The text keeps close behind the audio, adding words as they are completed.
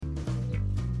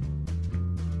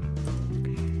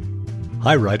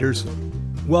Hi, writers.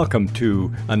 Welcome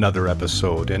to another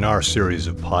episode in our series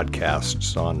of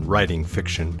podcasts on writing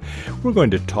fiction. We're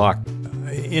going to talk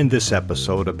in this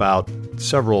episode about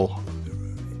several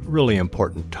really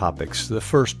important topics. The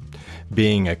first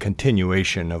being a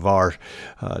continuation of our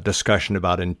discussion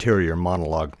about interior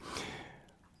monologue.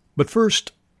 But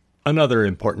first, another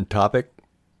important topic.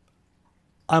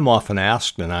 I'm often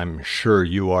asked, and I'm sure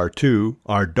you are too,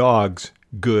 are dogs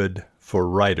good for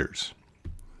writers?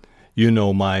 You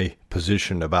know my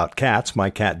position about cats. My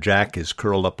cat Jack is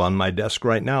curled up on my desk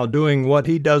right now doing what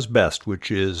he does best,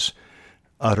 which is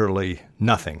utterly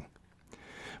nothing.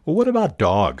 Well, what about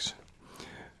dogs?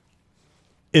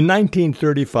 In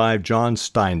 1935, John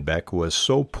Steinbeck was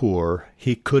so poor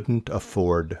he couldn't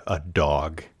afford a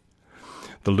dog.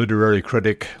 The literary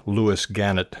critic Louis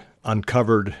Gannett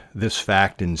uncovered this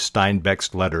fact in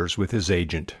Steinbeck's letters with his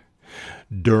agent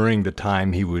during the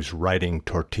time he was writing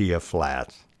Tortilla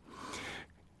Flats.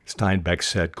 Steinbeck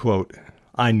said, quote,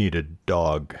 "I need a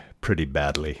dog pretty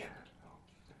badly."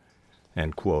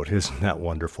 End quote. Isn't that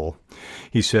wonderful?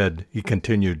 He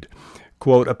continued,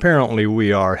 quote, "Apparently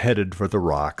we are headed for the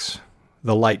rocks.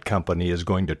 The light company is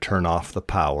going to turn off the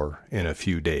power in a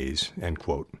few days." End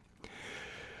quote.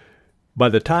 By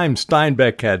the time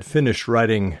Steinbeck had finished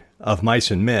writing Of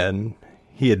Mice and Men,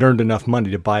 he had earned enough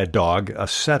money to buy a dog, a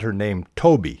setter named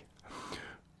Toby,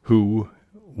 who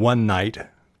one night,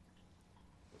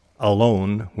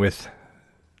 alone with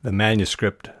the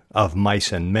manuscript of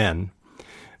Mice and Men,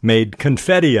 made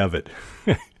confetti of it.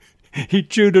 He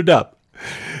chewed it up.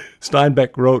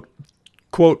 Steinbeck wrote,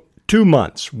 quote, 2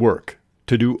 months' work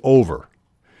to do over.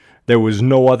 There was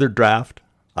no other draft.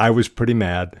 I was pretty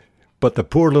mad, but the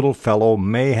poor little fellow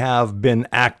may have been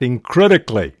acting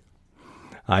critically.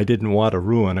 I didn't want to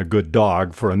ruin a good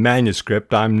dog for a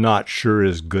manuscript I'm not sure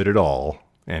is good at all,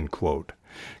 end quote,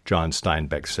 John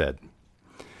Steinbeck said.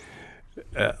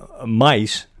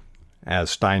 Mice, as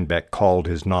Steinbeck called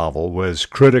his novel, was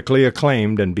critically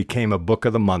acclaimed and became a Book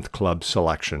of the Month Club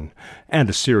selection and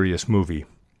a serious movie.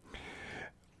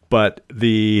 But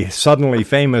the suddenly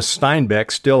famous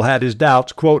Steinbeck still had his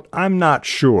doubts, quote, "I'm not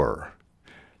sure.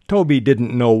 Toby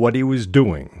didn't know what he was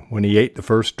doing when he ate the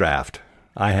first draft.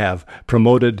 I have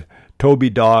promoted Toby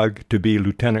Dog to be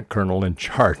lieutenant colonel in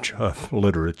charge of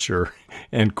literature,"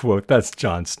 end quote. That's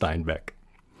John Steinbeck.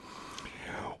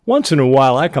 Once in a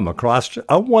while, I come across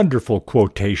a wonderful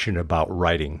quotation about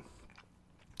writing.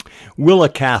 Willa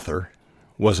Cather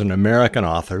was an American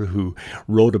author who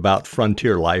wrote about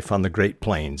frontier life on the Great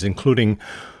Plains, including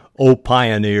O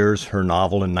Pioneers, her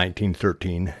novel in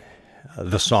 1913,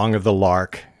 The Song of the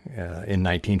Lark in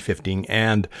 1915,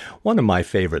 and one of my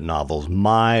favorite novels,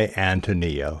 My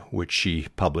Antonia, which she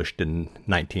published in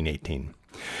 1918.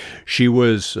 She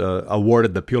was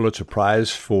awarded the Pulitzer Prize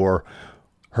for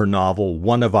her novel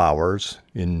One of Ours,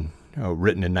 written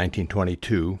in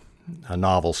 1922, a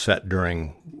novel set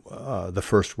during the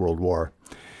First World War.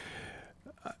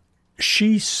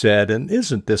 She said, and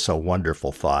isn't this a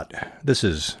wonderful thought? This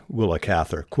is Willa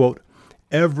Cather, quote,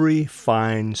 "Every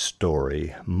fine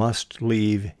story must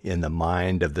leave in the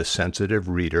mind of the sensitive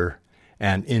reader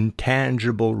an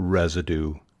intangible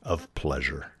residue of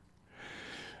pleasure."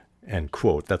 End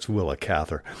quote. That's Willa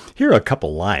Cather. Here are a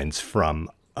couple lines from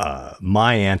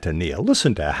My Antonia.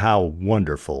 Listen to how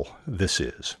wonderful this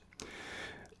is.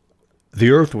 "The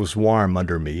earth was warm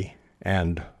under me,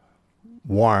 and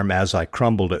warm as I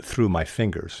crumbled it through my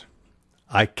fingers.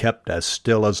 I kept as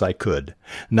still as I could.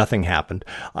 Nothing happened.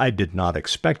 I did not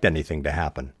expect anything to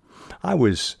happen. I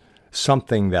was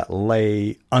something that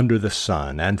lay under the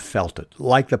sun and felt it,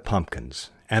 like the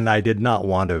pumpkins, and I did not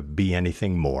want to be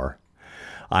anything more.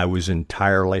 I was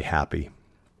entirely happy.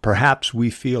 Perhaps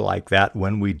we feel like that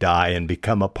when we die and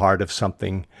become a part of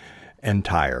something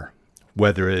entire,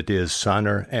 whether it is sun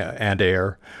and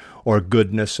air, or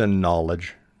goodness and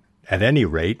knowledge. At any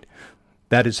rate,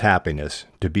 that is happiness,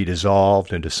 to be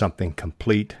dissolved into something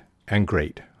complete and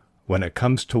great. When it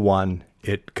comes to one,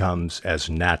 it comes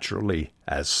as naturally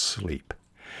as sleep."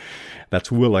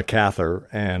 That's Willa Cather,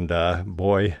 and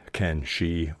boy, can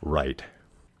she write.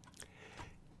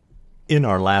 In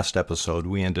our last episode,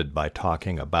 we ended by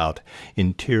talking about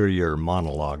interior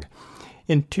monologue.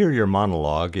 Interior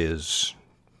monologue is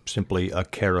simply a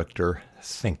character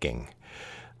thinking.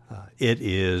 It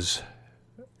is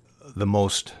the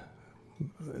most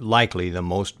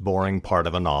boring part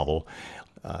of a novel,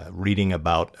 reading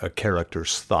about a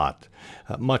character's thought,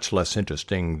 much less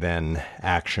interesting than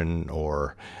action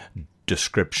or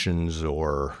descriptions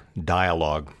or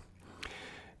dialogue.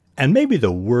 And maybe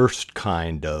the worst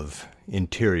kind of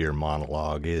interior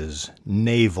monologue is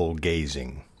navel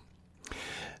gazing.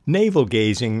 Navel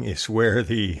gazing is where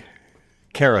the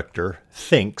character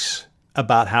thinks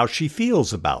about how she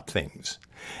feels about things,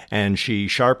 and she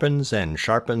sharpens and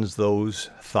sharpens those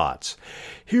thoughts.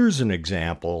 Here's an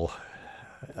example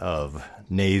of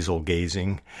navel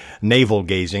gazing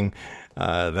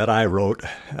that I wrote.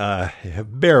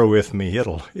 Bear with me;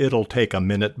 it'll take a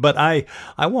minute, but I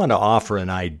want to offer an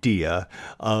idea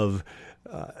of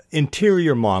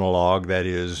interior monologue that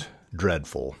is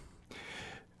dreadful.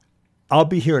 I'll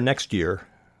be here next year.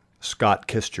 Scott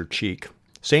kissed her cheek.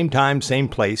 Same time, same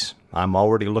place. I'm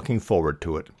already looking forward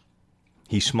to it.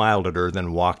 He smiled at her,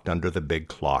 then walked under the big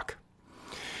clock.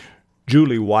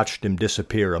 Julie watched him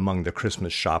disappear among the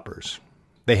Christmas shoppers.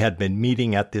 They had been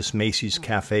meeting at this Macy's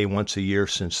cafe once a year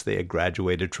since they had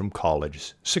graduated from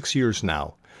college, 6 years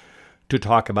now, to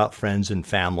talk about friends and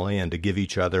family and to give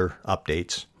each other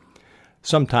updates.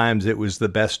 Sometimes it was the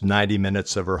best 90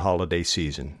 minutes of her holiday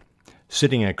season.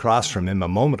 Sitting across from him a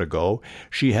moment ago,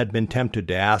 she had been tempted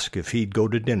to ask if he'd go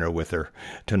to dinner with her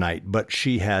tonight, but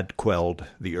she had quelled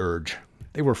the urge.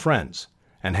 They were friends,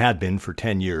 and had been for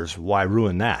 10 years. Why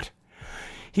ruin that?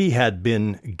 He had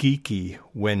been geeky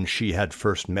when she had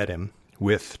first met him,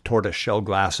 with tortoiseshell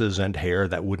glasses and hair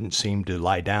that wouldn't seem to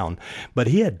lie down, but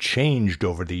he had changed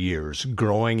over the years,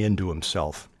 growing into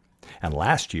himself. And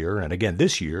last year, and again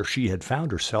this year, she had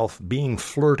found herself being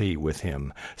flirty with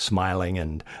him, smiling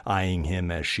and eyeing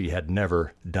him as she had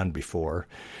never done before.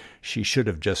 She should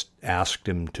have just asked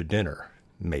him to dinner,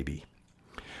 maybe.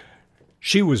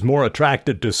 She was more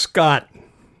attracted to Scott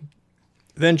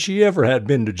than she ever had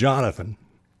been to Jonathan,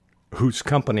 whose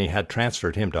company had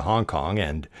transferred him to Hong Kong,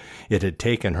 and it had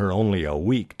taken her only a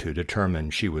week to determine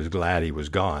she was glad he was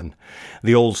gone.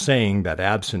 The old saying that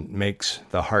absent makes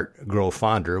the heart grow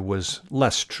fonder was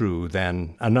less true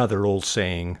than another old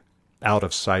saying, out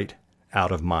of sight,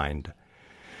 out of mind.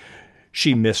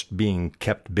 She missed being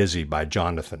kept busy by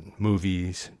Jonathan,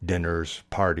 movies, dinners,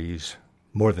 parties,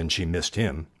 more than she missed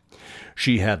him.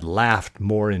 She had laughed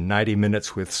more in 90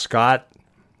 minutes with Scott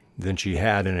than she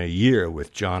had in a year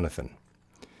with Jonathan.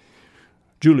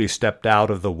 Julie stepped out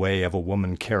of the way of a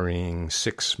woman carrying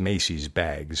 6 Macy's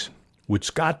bags. Would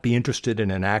Scott be interested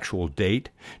in an actual date?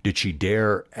 Did she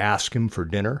dare ask him for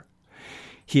dinner?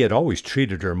 He had always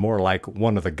treated her more like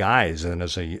one of the guys than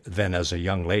as a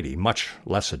young lady, much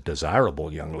less a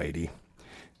desirable young lady.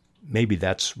 Maybe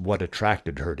that's what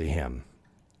attracted her to him.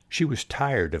 She was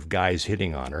tired of guys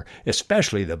hitting on her,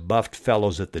 especially the buffed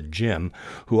fellows at the gym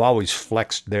who always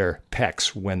flexed their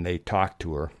pecs when they talked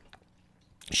to her.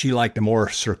 She liked a more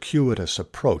circuitous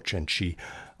approach, and she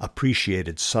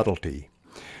appreciated subtlety.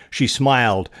 She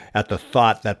smiled at the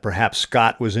thought that perhaps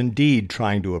Scott was indeed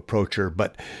trying to approach her,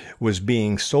 but was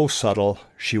being so subtle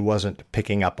she wasn't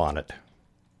picking up on it.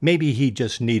 Maybe he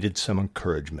just needed some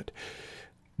encouragement.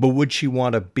 But would she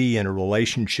want to be in a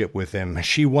relationship with him?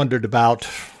 She wondered about,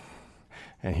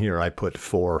 and here I put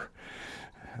 4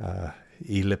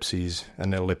 ellipses,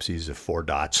 an ellipses of 4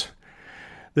 dots.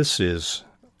 This is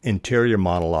interior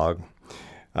monologue.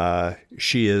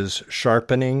 She is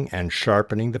sharpening and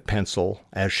sharpening the pencil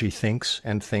as she thinks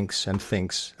and thinks and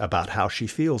thinks about how she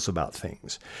feels about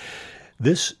things.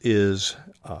 This is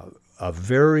a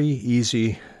very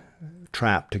easy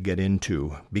trap to get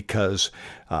into because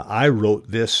I wrote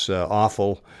this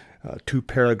awful 2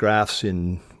 paragraphs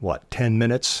in, 10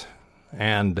 minutes?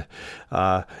 And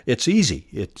it's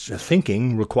easy.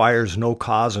 Thinking requires no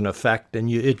cause and effect, and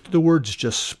the words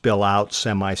just spill out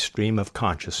semi-stream of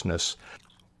consciousness.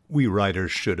 We writers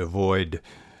should avoid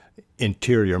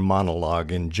interior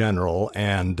monologue in general,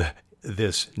 and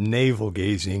this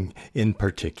navel-gazing in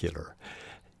particular.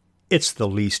 It's the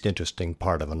least interesting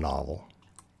part of a novel.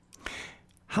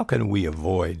 How can we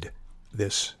avoid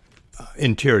this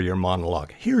interior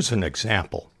monologue? Here's an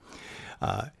example.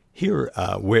 Here,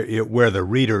 where the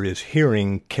reader is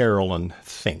hearing Carolyn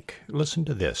think. Listen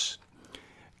to this.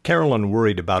 Carolyn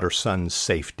worried about her son's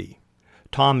safety.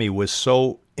 Tommy was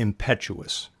so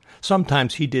impetuous.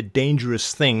 Sometimes he did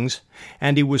dangerous things,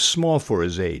 and he was small for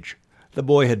his age. The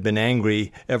boy had been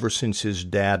angry ever since his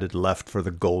dad had left for the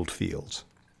gold fields.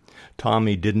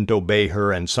 Tommy didn't obey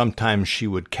her, and sometimes she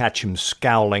would catch him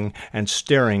scowling and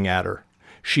staring at her.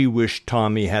 She wished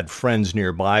Tommy had friends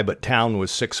nearby, but town was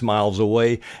 6 miles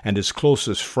away, and his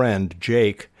closest friend,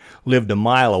 Jake, lived a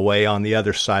mile away on the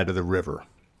other side of the river.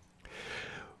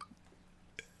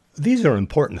 These are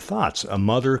important thoughts, a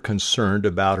mother concerned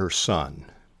about her son,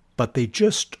 but they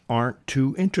just aren't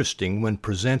too interesting when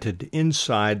presented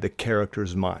inside the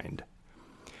character's mind.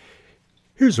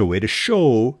 Here's a way to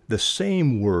show the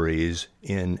same worries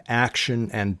in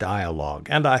action and dialogue,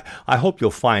 and I hope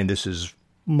you'll find this is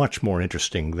much more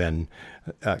interesting than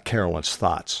Carolyn's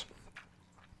thoughts.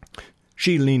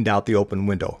 She leaned out the open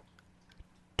window.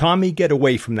 "Tommy, get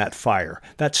away from that fire.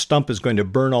 That stump is going to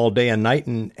burn all day and night,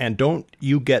 and don't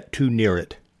you get too near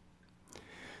it."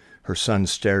 Her son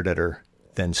stared at her,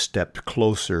 then stepped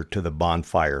closer to the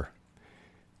bonfire.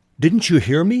 "Didn't you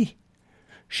hear me?"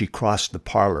 She crossed the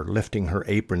parlor, lifting her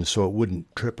apron so it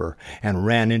wouldn't trip her, and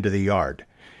ran into the yard.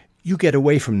 "You get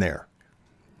away from there."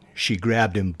 She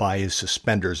grabbed him by his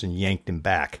suspenders and yanked him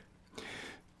back.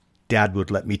 "Dad would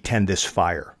let me tend this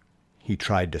fire." He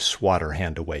tried to swat her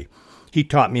hand away. "He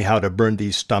taught me how to burn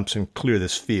these stumps and clear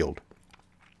this field."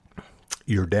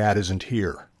 "Your dad isn't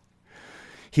here."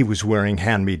 He was wearing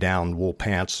hand-me-down wool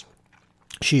pants.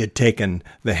 She had taken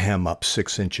the hem up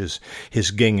 6 inches.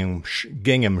 His gingham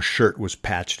shirt was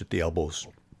patched at the elbows.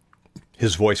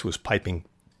 His voice was piping.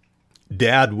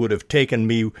 "Dad would have taken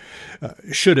me,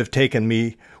 should have taken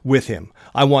me with him.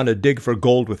 I want to dig for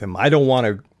gold with him. I don't want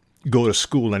to go to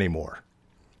school anymore."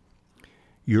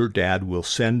 "Your dad will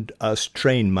send us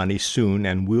train money soon,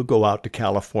 and we'll go out to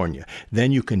California.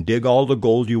 Then you can dig all the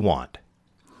gold you want."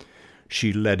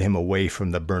 She led him away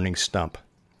from the burning stump.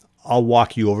 "I'll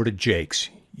walk you over to Jake's.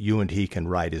 You and he can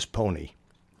ride his pony."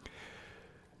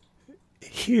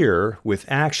 Here,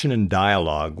 with action and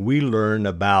dialogue, we learn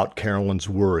about Carolyn's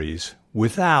worries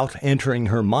without entering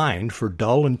her mind for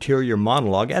dull interior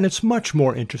monologue, and it's much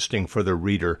more interesting for the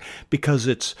reader because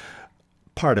it's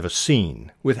part of a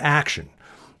scene with action.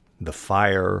 The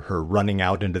fire, her running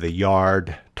out into the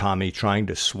yard, Tommy trying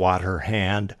to swat her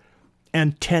hand,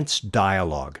 and tense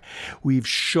dialogue. We've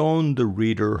shown the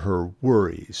reader her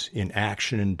worries in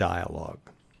action and dialogue.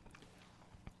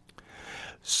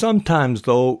 Sometimes,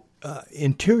 though,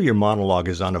 interior monologue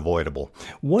is unavoidable.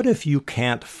 What if you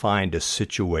can't find a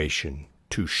situation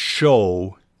to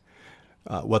show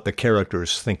what the character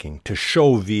is thinking, to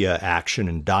show via action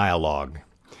and dialogue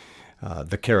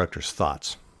the character's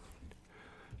thoughts?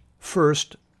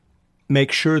 First,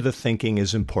 make sure the thinking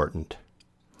is important.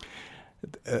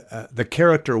 The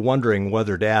character wondering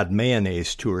whether to add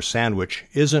mayonnaise to her sandwich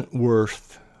isn't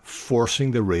worth forcing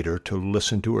the reader to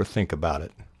listen to her think about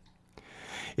it.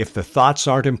 If the thoughts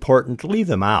aren't important, leave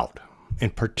them out. In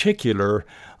particular,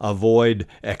 avoid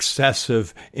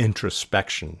excessive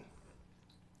introspection.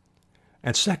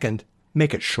 And second,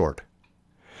 make it short.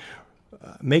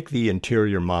 Make the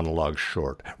interior monologue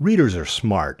short. Readers are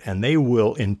smart, and they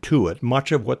will intuit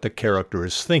much of what the character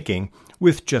is thinking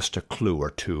with just a clue or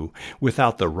two,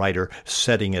 without the writer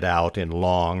setting it out in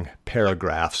long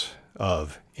paragraphs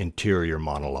of interior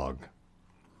monologue.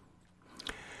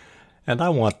 And I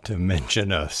want to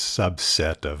mention a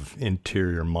subset of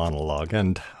interior monologue,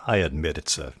 and I admit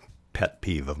it's a pet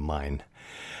peeve of mine,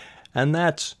 and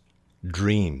that's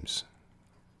dreams.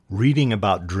 Reading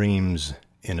about dreams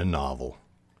in a novel.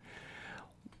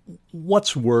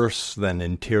 What's worse than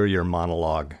interior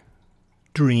monologue?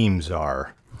 Dreams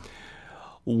are.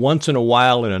 Once in a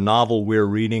while in a novel we're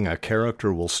reading, a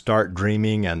character will start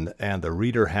dreaming and the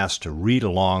reader has to read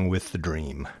along with the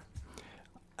dream.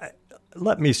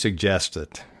 Let me suggest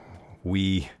that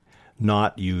we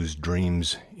not use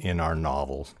dreams in our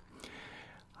novels.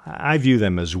 I view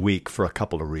them as weak for a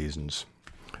couple of reasons.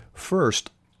 First,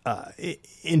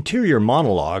 interior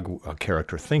monologue,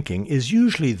 character thinking, is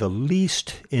usually the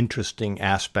least interesting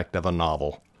aspect of a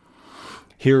novel.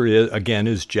 Here again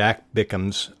is Jack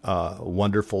Bickham's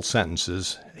wonderful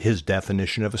sentences, his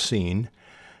definition of a scene.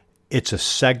 It's a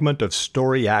segment of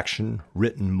story action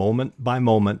written moment by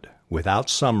moment, without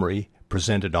summary,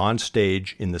 presented on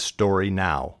stage in the story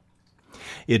now.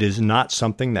 It is not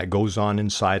something that goes on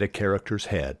inside a character's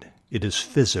head. It is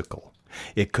physical.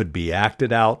 It could be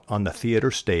acted out on the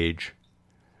theater stage.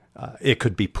 It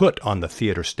could be put on the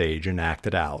theater stage and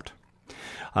acted out.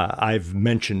 I've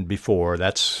mentioned before,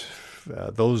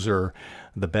 those are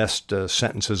the best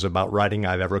sentences about writing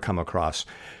I've ever come across.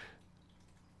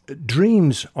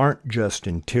 Dreams aren't just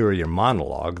interior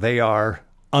monologue. They are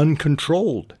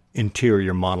uncontrolled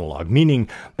interior monologue, meaning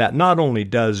that not only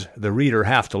does the reader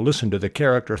have to listen to the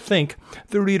character think,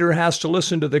 the reader has to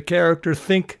listen to the character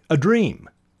think a dream.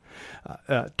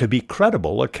 To be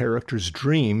credible, a character's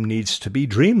dream needs to be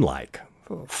dreamlike,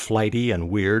 flighty and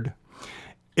weird.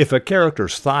 If a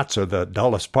character's thoughts are the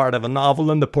dullest part of a novel,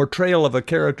 then the portrayal of a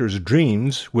character's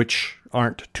dreams, which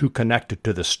aren't too connected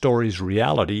to the story's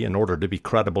reality in order to be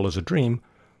credible as a dream,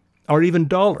 are even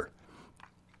duller.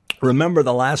 Remember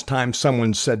the last time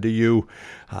someone said to you,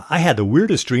 "I had the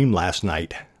weirdest dream last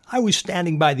night. I was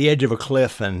standing by the edge of a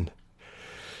cliff and..."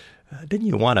 Didn't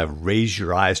you want to raise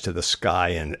your eyes to the sky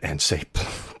and say,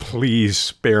 "Please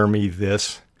spare me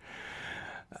this"?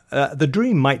 The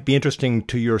dream might be interesting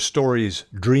to your story's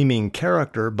dreaming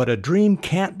character, but a dream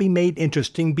can't be made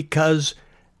interesting because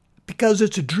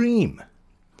it's a dream.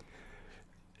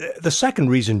 The second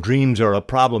reason dreams are a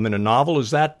problem in a novel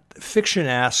is that fiction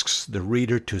asks the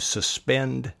reader to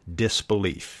suspend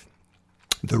disbelief.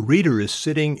 The reader is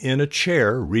sitting in a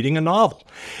chair reading a novel,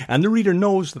 and the reader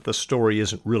knows that the story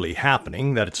isn't really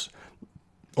happening, that it's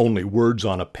only words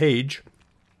on a page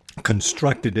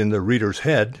constructed in the reader's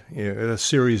head, a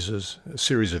series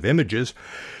of images.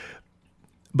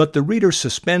 But the reader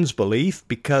suspends belief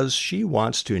because she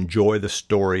wants to enjoy the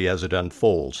story as it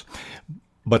unfolds.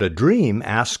 But a dream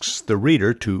asks the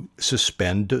reader to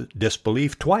suspend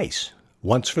disbelief twice,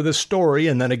 once for the story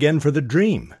and then again for the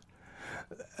dream.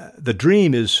 The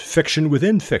dream is fiction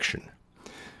within fiction.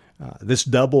 This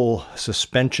double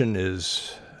suspension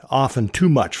is often too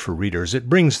much for readers. It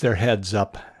brings their heads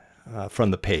up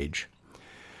from the page.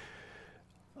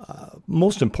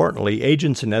 Most importantly,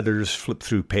 agents and editors flip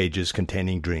through pages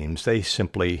containing dreams. They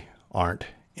simply aren't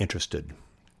interested.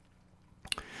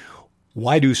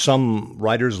 Why do some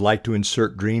writers like to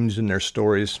insert dreams in their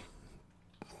stories?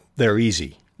 They're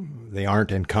easy. They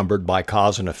aren't encumbered by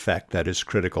cause and effect that is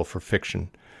critical for fiction.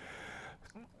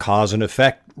 Cause and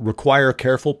effect require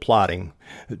careful plotting.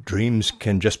 Dreams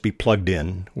can just be plugged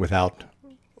in without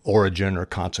origin or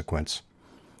consequence.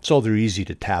 So they're easy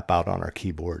to tap out on our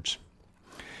keyboards.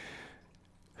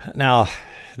 Now,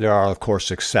 there are, of course,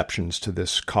 exceptions to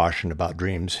this caution about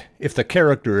dreams. If the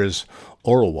character is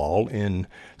Orwell in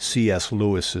C.S.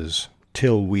 Lewis's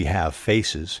Till We Have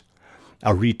Faces,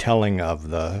 a retelling of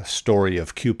the story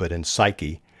of Cupid and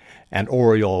Psyche, and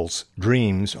Orwell's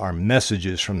dreams are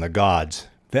messages from the gods,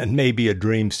 then maybe a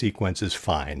dream sequence is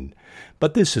fine.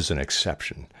 But this is an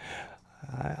exception.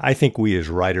 I think we as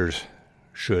writers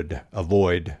should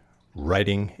avoid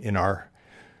writing in our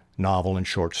novel and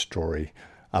short story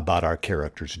about our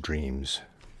characters' dreams.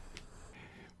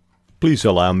 Please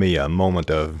allow me a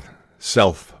moment of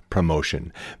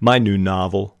self-promotion. My new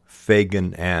novel,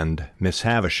 Fagin and Miss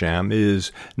Havisham,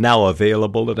 is now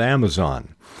available at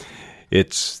Amazon.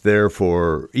 It's there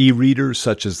for e-readers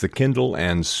such as the Kindle,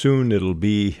 and soon it'll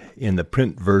be in the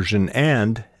print version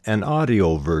and an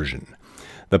audio version.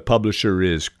 The publisher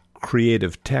is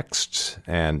Creative Texts,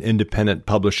 an independent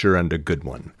publisher and a good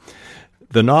one.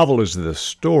 The novel is the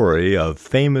story of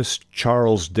famous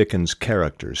Charles Dickens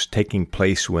characters taking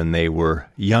place when they were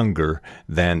younger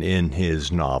than in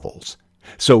his novels.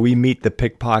 So we meet the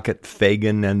pickpocket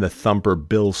Fagin and the thumper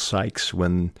Bill Sikes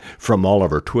from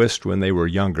Oliver Twist when they were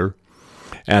younger,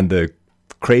 and the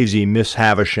crazy Miss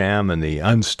Havisham and the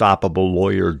unstoppable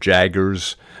lawyer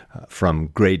Jaggers from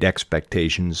Great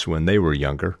Expectations when they were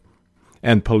younger,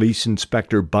 and Police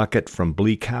Inspector Bucket from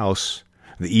Bleak House,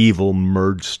 the evil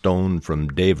Murdstone from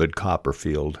David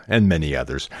Copperfield, and many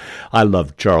others. I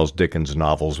loved Charles Dickens'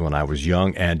 novels when I was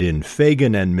young, and in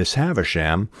Fagin and Miss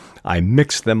Havisham, I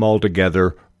mixed them all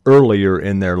together earlier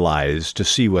in their lives to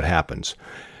see what happens.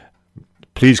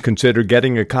 Please consider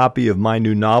getting a copy of my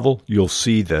new novel. You'll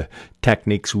see the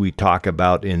techniques we talk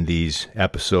about in these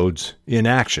episodes in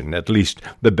action, at least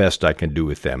the best I can do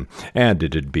with them, and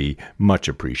it'd be much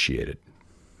appreciated.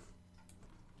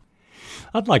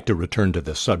 I'd like to return to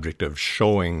the subject of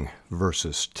showing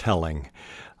versus telling.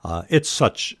 It's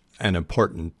such an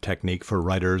important technique for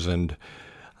writers, and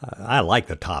I like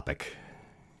the topic.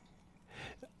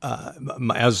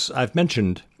 As I've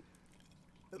mentioned,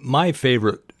 my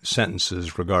favorite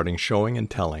sentences regarding showing and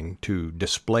telling to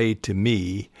display to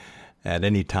me at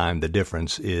any time the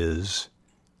difference is,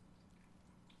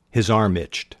 his arm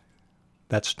itched.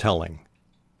 That's telling.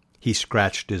 He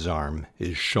scratched his arm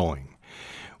is showing.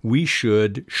 We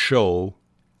should show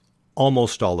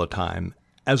almost all the time,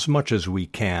 as much as we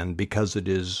can, because it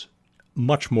is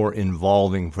much more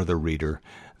involving for the reader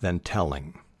than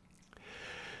telling.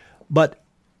 But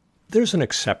there's an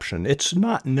exception. It's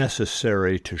not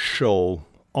necessary to show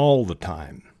all the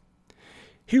time.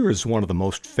 Here is one of the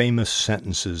most famous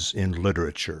sentences in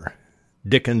literature,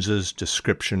 Dickens's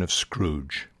description of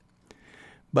Scrooge.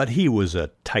 But he was a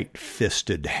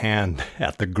tight-fisted hand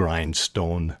at the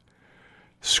grindstone.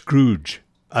 Scrooge,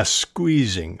 a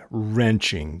squeezing,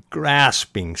 wrenching,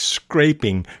 grasping,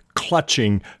 scraping,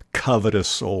 clutching,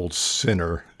 covetous old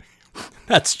sinner.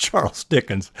 That's Charles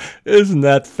Dickens. Isn't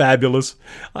that fabulous?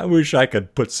 I wish I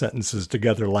could put sentences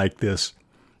together like this.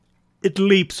 It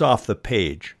leaps off the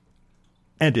page,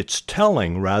 and it's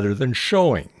telling rather than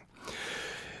showing.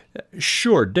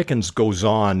 Sure, Dickens goes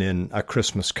on in A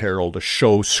Christmas Carol to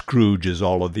show Scrooge as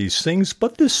all of these things,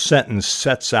 but this sentence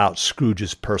sets out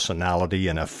Scrooge's personality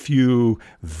in a few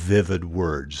vivid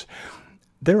words.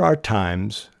 There are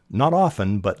times not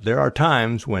often, but there are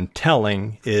times when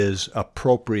telling is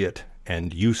appropriate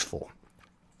and useful.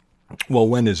 Well,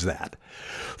 when is that?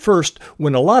 First,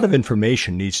 when a lot of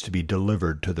information needs to be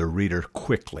delivered to the reader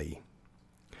quickly.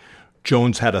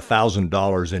 Jones had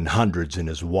 $1,000 in hundreds in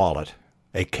his wallet,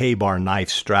 a K-bar knife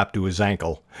strapped to his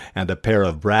ankle, and a pair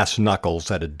of brass knuckles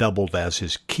that had doubled as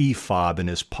his key fob in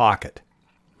his pocket.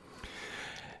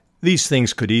 These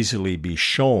things could easily be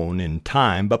shown in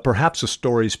time, but perhaps a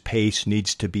story's pace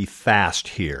needs to be fast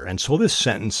here, and so this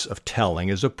sentence of telling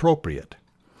is appropriate.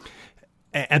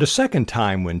 And a second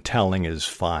time when telling is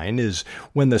fine is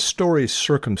when the story's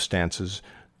circumstances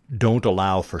don't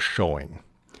allow for showing.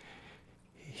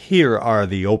 Here are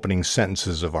the opening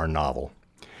sentences of our novel.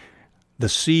 The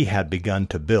sea had begun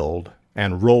to build,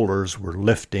 and rollers were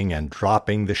lifting and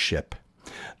dropping the ship.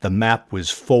 The map was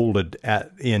folded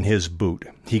in his boot.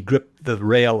 He gripped the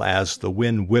rail as the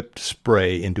wind whipped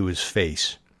spray into his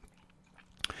face.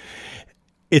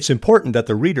 It's important that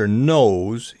the reader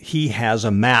knows he has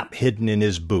a map hidden in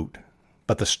his boot,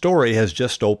 but the story has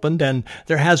just opened and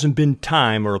there hasn't been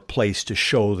time or a place to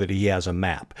show that he has a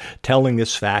map. Telling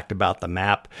this fact about the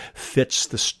map fits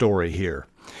the story here.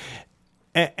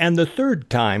 And the third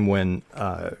time when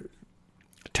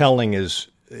telling is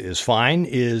fine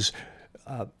is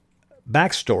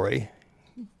backstory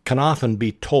can often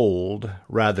be told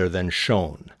rather than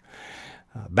shown.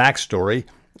 Backstory,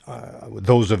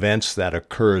 those events that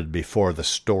occurred before the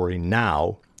story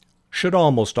now, should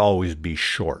almost always be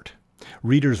short.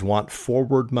 Readers want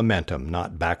forward momentum,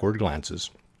 not backward glances.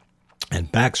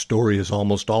 And backstory is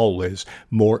almost always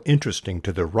more interesting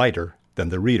to the writer than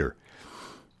the reader.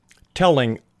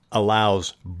 Telling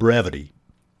allows brevity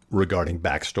regarding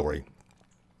backstory.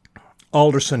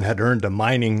 Alderson had earned a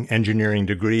mining engineering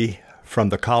degree from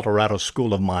the Colorado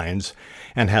School of Mines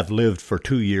and had lived for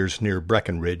 2 years near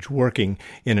Breckenridge, working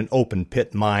in an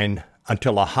open-pit mine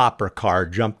until a hopper car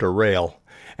jumped a rail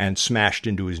and smashed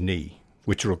into his knee,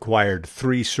 which required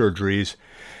 3 surgeries,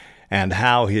 and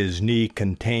now his knee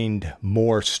contained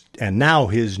more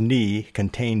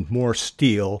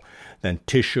steel than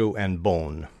tissue and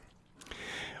bone.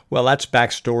 Well, that's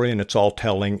backstory, and it's all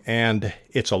telling, and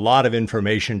it's a lot of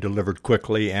information delivered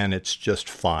quickly, and it's just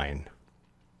fine.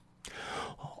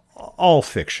 All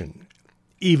fiction,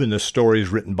 even the stories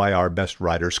written by our best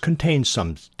writers, contain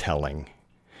some telling,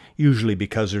 usually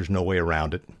because there's no way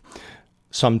around it.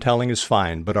 Some telling is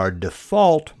fine, but our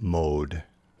default mode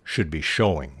should be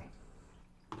showing.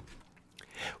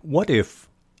 What if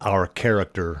our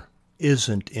character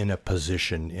isn't in a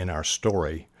position in our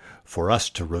story for us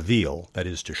to reveal, that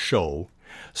is to show,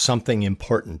 something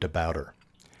important about her?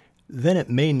 Then it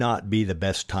may not be the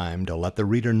best time to let the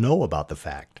reader know about the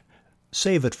fact.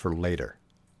 Save it for later.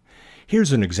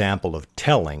 Here's an example of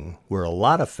telling where a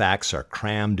lot of facts are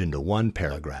crammed into one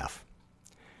paragraph.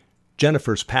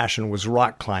 Jennifer's passion was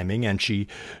rock climbing, and she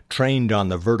trained on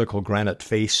the vertical granite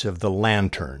face of the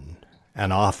Lantern,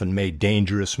 and often made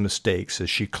dangerous mistakes as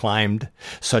she climbed,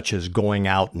 such as going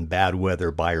out in bad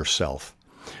weather by herself.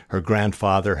 Her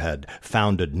grandfather had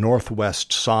founded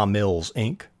Northwest Sawmills,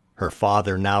 Inc. Her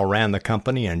father now ran the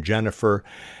company, and Jennifer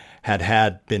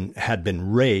had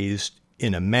been raised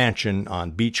in a mansion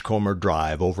on Beachcomber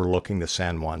Drive overlooking the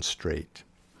San Juan Strait.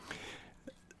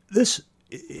 This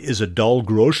is a dull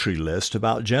grocery list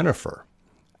about Jennifer.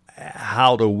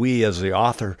 How do we, as the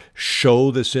author, show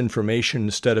this information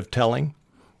instead of telling?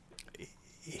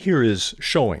 Here is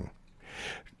showing.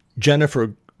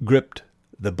 Jennifer gripped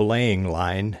the belaying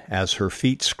line as her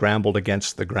feet scrambled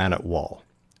against the granite wall.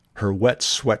 Her wet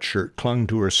sweatshirt clung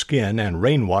to her skin, and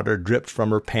rainwater dripped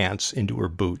from her pants into her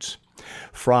boots.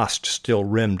 Frost still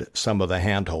rimmed some of the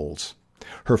handholds.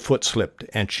 Her foot slipped,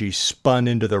 and she spun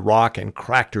into the rock and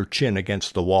cracked her chin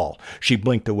against the wall. She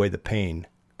blinked away the pain,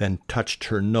 then touched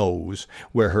her nose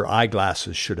where her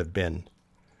eyeglasses should have been.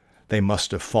 They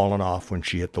must have fallen off when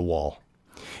she hit the wall.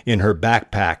 In her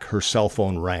backpack, her cell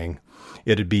phone rang.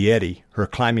 It'd be Eddie, her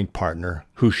climbing partner,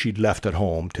 who she'd left at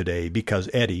home today because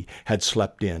Eddie had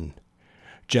slept in.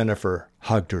 Jennifer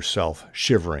hugged herself,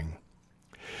 shivering.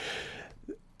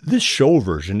 This show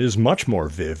version is much more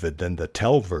vivid than the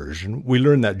tell version. We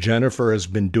learn that Jennifer has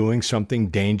been doing something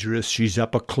dangerous. She's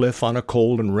up a cliff on a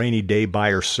cold and rainy day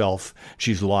by herself.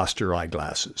 She's lost her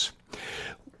eyeglasses.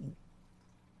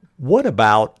 What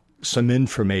about some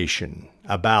information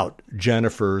about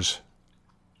Jennifer's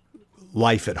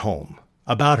life at home,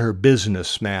 about her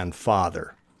businessman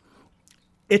father?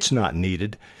 It's not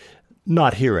needed,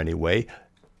 not here anyway.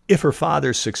 If her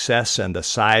father's success and the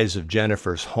size of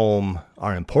Jennifer's home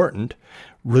are important,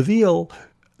 reveal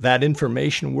that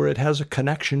information where it has a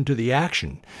connection to the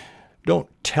action. Don't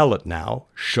tell it now,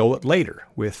 show it later,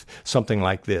 with something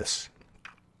like this.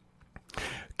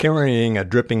 Carrying a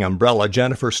dripping umbrella,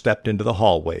 Jennifer stepped into the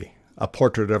hallway. A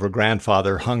portrait of her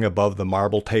grandfather hung above the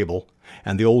marble table,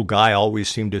 and the old guy always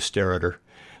seemed to stare at her.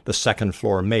 The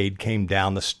second-floor maid came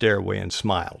down the stairway and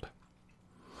smiled.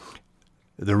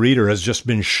 The reader has just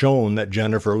been shown that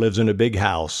Jennifer lives in a big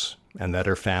house and that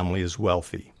her family is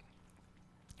wealthy.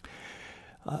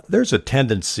 There's a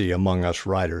tendency among us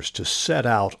writers to set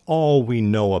out all we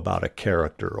know about a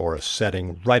character or a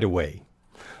setting right away,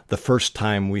 the first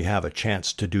time we have a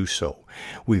chance to do so.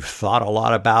 We've thought a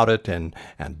lot about it and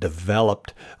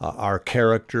developed our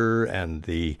character and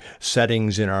the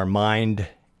settings in our mind,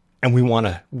 and we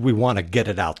want to get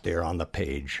it out there on the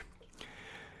page.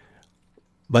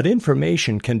 But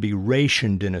information can be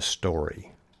rationed in a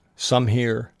story, some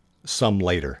here, some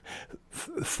later.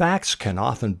 Facts can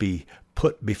often be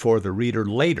put before the reader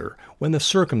later when the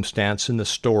circumstance in the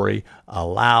story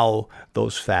allow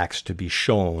those facts to be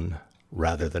shown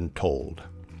rather than told.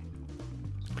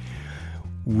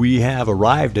 We have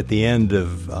arrived at the end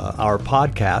of our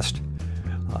podcast.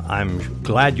 I'm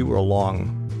glad you were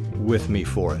along with me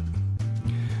for it.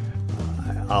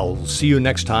 I'll see you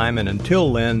next time, and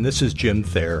until then, this is Jim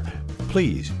Thayer.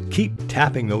 Please keep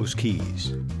tapping those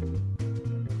keys.